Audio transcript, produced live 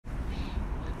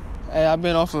Hey, I've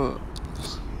been off of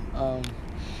um,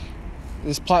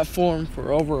 this platform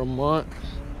for over a month.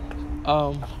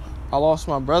 I lost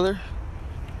my brother.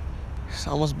 It's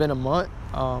almost been a month.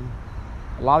 A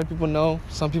lot of people know,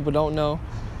 some people don't know.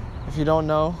 If you don't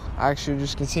know, I actually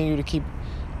just continue to keep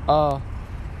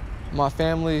my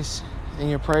families in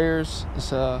your prayers.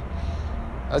 It's a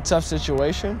tough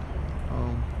situation.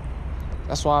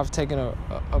 That's why I've taken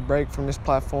a break from this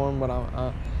platform, but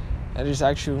I just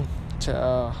ask you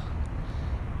to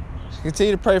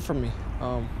continue to pray for me.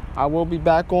 I will be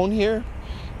back on here,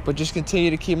 but just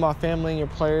continue to keep my family in your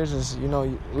prayers. As you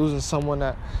know, losing someone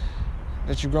that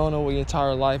you've grown up with your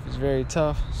entire life is very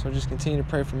tough. So just continue to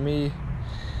pray for me,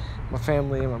 my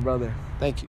family, and my brother. Thank you.